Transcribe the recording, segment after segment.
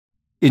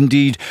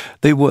Indeed,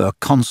 they were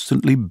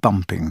constantly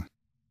bumping.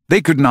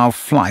 They could now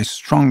fly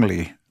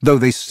strongly, though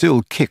they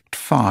still kicked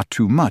far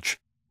too much.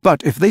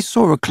 But if they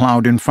saw a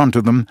cloud in front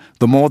of them,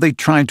 the more they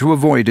tried to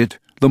avoid it,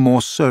 the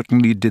more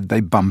certainly did they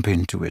bump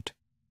into it.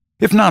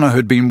 If Nana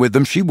had been with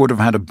them, she would have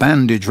had a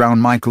bandage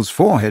round Michael's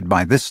forehead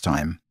by this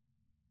time.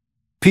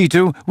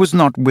 Peter was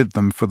not with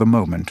them for the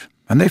moment,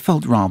 and they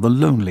felt rather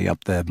lonely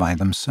up there by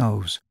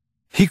themselves.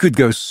 He could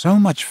go so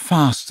much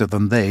faster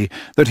than they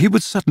that he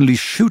would suddenly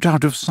shoot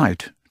out of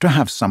sight to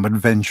have some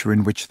adventure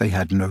in which they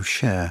had no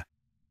share.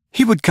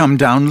 He would come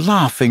down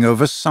laughing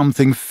over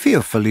something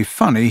fearfully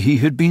funny he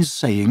had been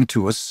saying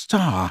to a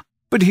star,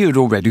 but he had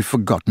already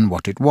forgotten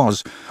what it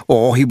was,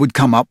 or he would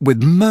come up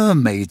with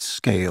mermaid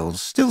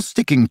scales still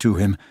sticking to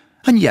him,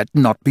 and yet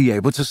not be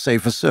able to say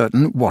for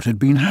certain what had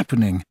been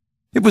happening.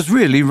 It was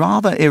really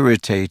rather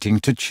irritating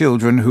to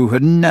children who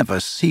had never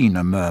seen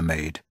a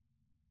mermaid.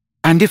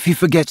 "And if he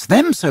forgets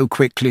them so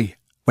quickly,"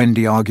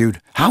 Wendy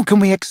argued, "how can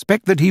we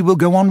expect that he will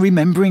go on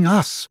remembering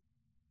us?"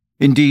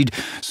 Indeed,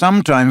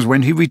 sometimes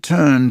when he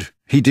returned,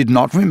 he did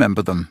not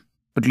remember them,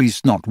 at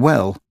least not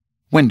well.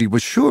 Wendy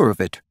was sure of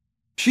it.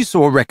 She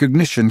saw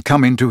recognition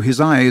come into his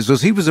eyes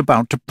as he was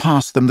about to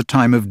pass them the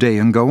time of day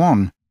and go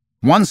on.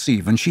 Once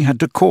even she had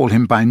to call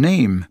him by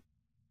name.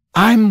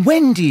 "I'm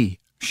Wendy,"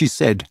 she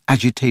said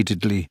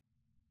agitatedly.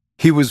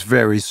 He was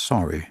very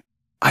sorry.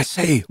 "I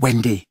say,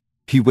 Wendy,"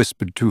 he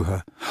whispered to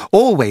her,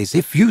 "always,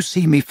 if you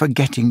see me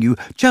forgetting you,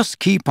 just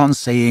keep on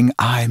saying,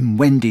 'I'm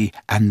Wendy,'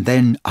 and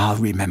then I'll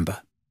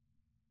remember."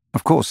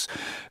 Of course,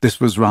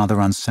 this was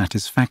rather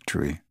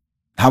unsatisfactory.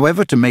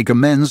 However, to make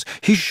amends,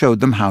 he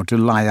showed them how to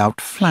lie out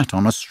flat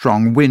on a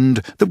strong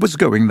wind that was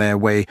going their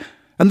way,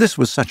 and this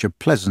was such a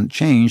pleasant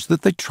change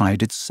that they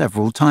tried it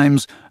several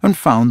times and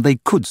found they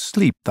could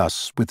sleep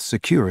thus with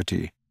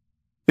security.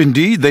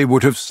 Indeed, they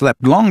would have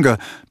slept longer,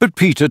 but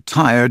Peter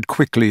tired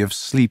quickly of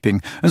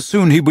sleeping, and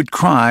soon he would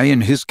cry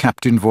in his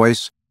captain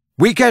voice,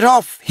 "We get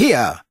off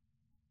here!"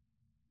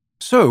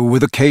 So,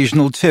 with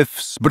occasional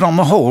tiffs, but on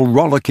the whole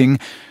rollicking,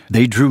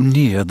 they drew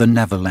near the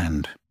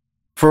Neverland.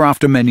 For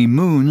after many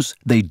moons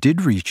they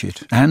did reach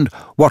it, and,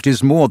 what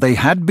is more, they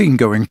had been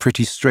going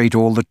pretty straight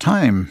all the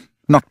time,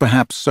 not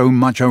perhaps so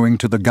much owing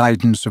to the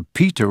guidance of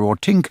Peter or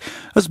Tink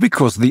as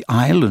because the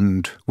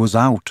island was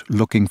out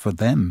looking for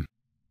them.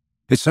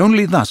 It's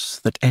only thus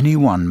that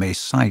anyone may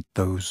sight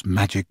those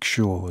magic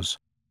shores.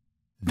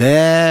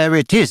 "There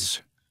it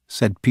is,"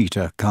 said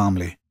Peter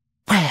calmly.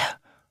 "Where?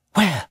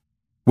 Where?"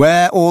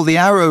 "Where all the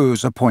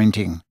arrows are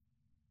pointing."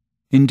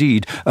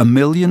 Indeed,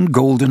 1,000,000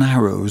 golden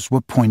arrows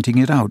were pointing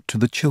it out to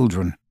the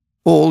children,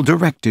 all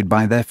directed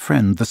by their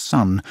friend the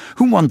sun,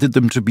 who wanted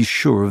them to be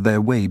sure of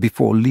their way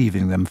before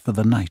leaving them for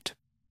the night.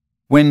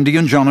 Wendy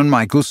and John and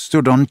Michael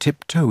stood on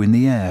tiptoe in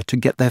the air to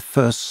get their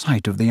first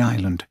sight of the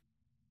island.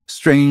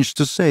 Strange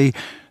to say,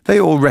 they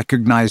all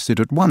recognized it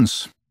at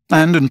once,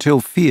 and until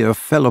fear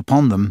fell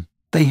upon them,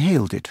 they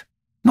hailed it,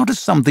 not as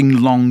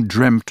something long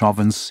dreamt of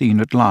and seen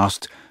at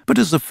last, but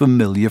as a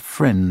familiar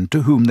friend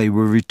to whom they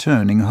were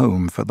returning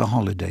home for the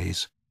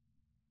holidays.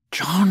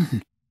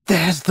 "John,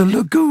 there's the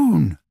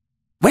lagoon!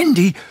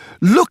 Wendy,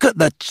 look at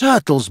the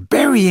turtles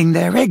burying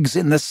their eggs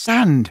in the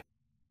sand!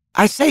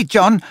 I say,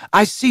 John,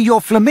 I see your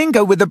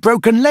flamingo with a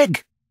broken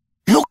leg!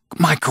 Look,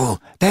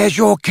 Michael, there's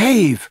your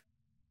cave!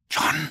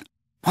 John,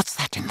 what's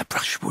that in the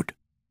brushwood?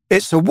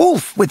 It's a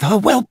wolf with her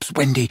whelps,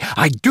 Wendy.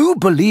 I do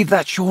believe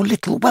that's your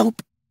little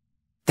whelp.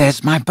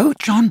 There's my boat,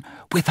 John,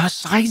 with her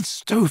sides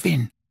stove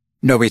in.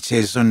 No, it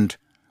isn't.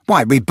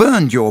 Why, we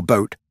burned your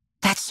boat.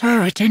 That's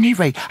her, at any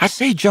rate. I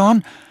say,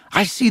 John,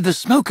 I see the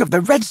smoke of the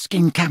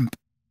redskin camp.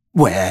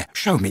 Where?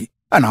 Show me,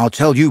 and I'll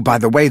tell you by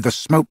the way the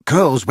smoke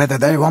curls whether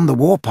they're on the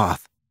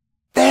warpath.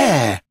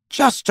 There,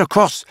 just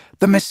across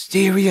the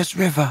mysterious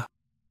river.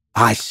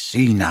 I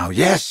see now,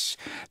 yes,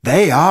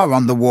 they are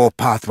on the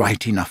warpath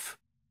right enough."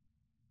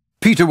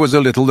 Peter was a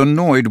little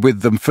annoyed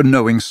with them for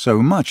knowing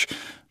so much,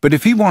 but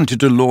if he wanted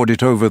to lord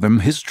it over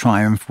them, his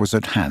triumph was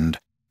at hand.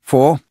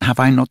 For, have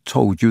I not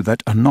told you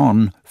that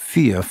anon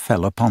fear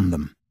fell upon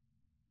them?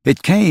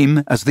 It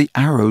came as the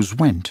arrows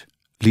went,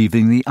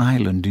 leaving the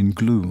island in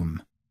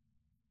gloom.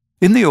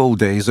 In the old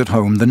days at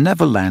home, the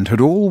Neverland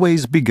had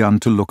always begun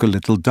to look a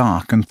little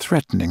dark and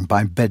threatening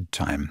by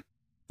bedtime.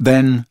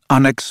 Then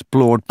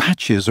unexplored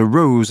patches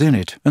arose in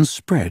it and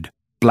spread.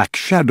 Black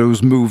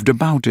shadows moved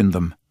about in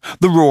them.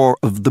 The roar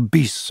of the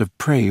beasts of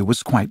prey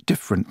was quite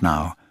different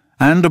now,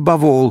 and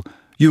above all,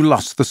 you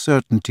lost the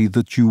certainty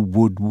that you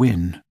would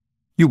win.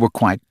 You were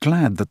quite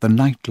glad that the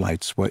night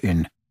lights were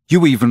in.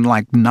 You even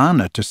liked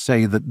Nana to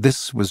say that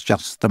this was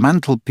just the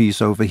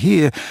mantelpiece over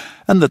here,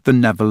 and that the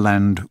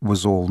Neverland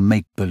was all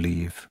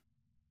make-believe.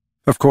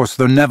 Of course,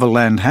 the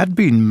Neverland had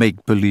been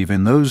make-believe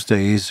in those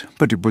days,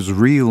 but it was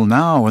real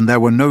now, and there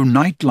were no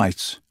night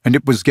lights, and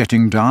it was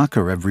getting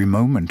darker every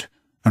moment.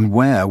 And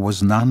where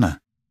was Nana?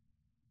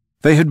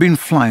 They had been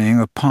flying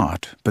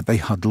apart, but they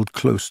huddled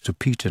close to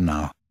Peter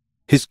now.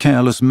 His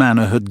careless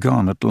manner had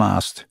gone at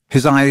last.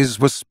 His eyes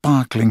were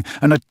sparkling,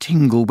 and a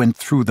tingle went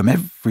through them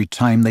every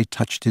time they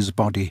touched his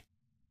body.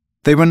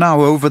 They were now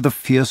over the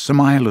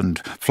fearsome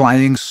island,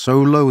 flying so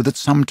low that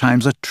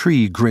sometimes a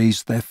tree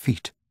grazed their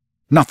feet.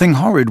 Nothing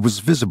horrid was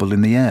visible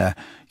in the air,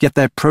 yet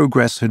their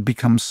progress had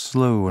become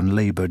slow and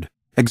laboured,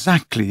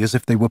 exactly as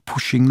if they were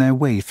pushing their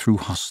way through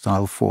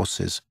hostile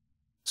forces.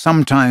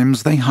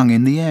 Sometimes they hung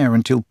in the air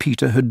until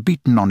Peter had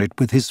beaten on it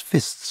with his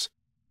fists.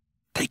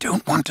 "They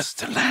don't want us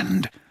to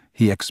land,"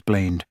 he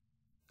explained.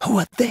 "Who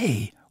are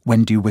they?"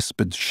 Wendy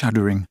whispered,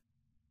 shuddering.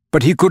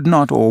 But he could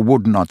not or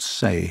would not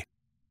say.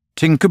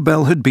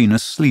 Tinkerbell had been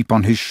asleep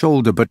on his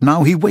shoulder, but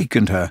now he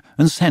wakened her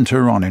and sent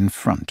her on in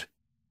front.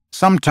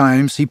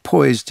 Sometimes he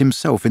poised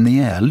himself in the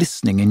air,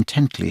 listening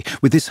intently,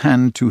 with his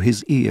hand to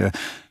his ear,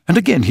 and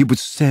again he would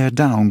stare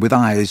down with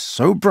eyes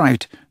so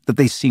bright that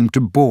they seemed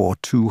to bore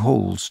 2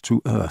 holes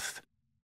to earth.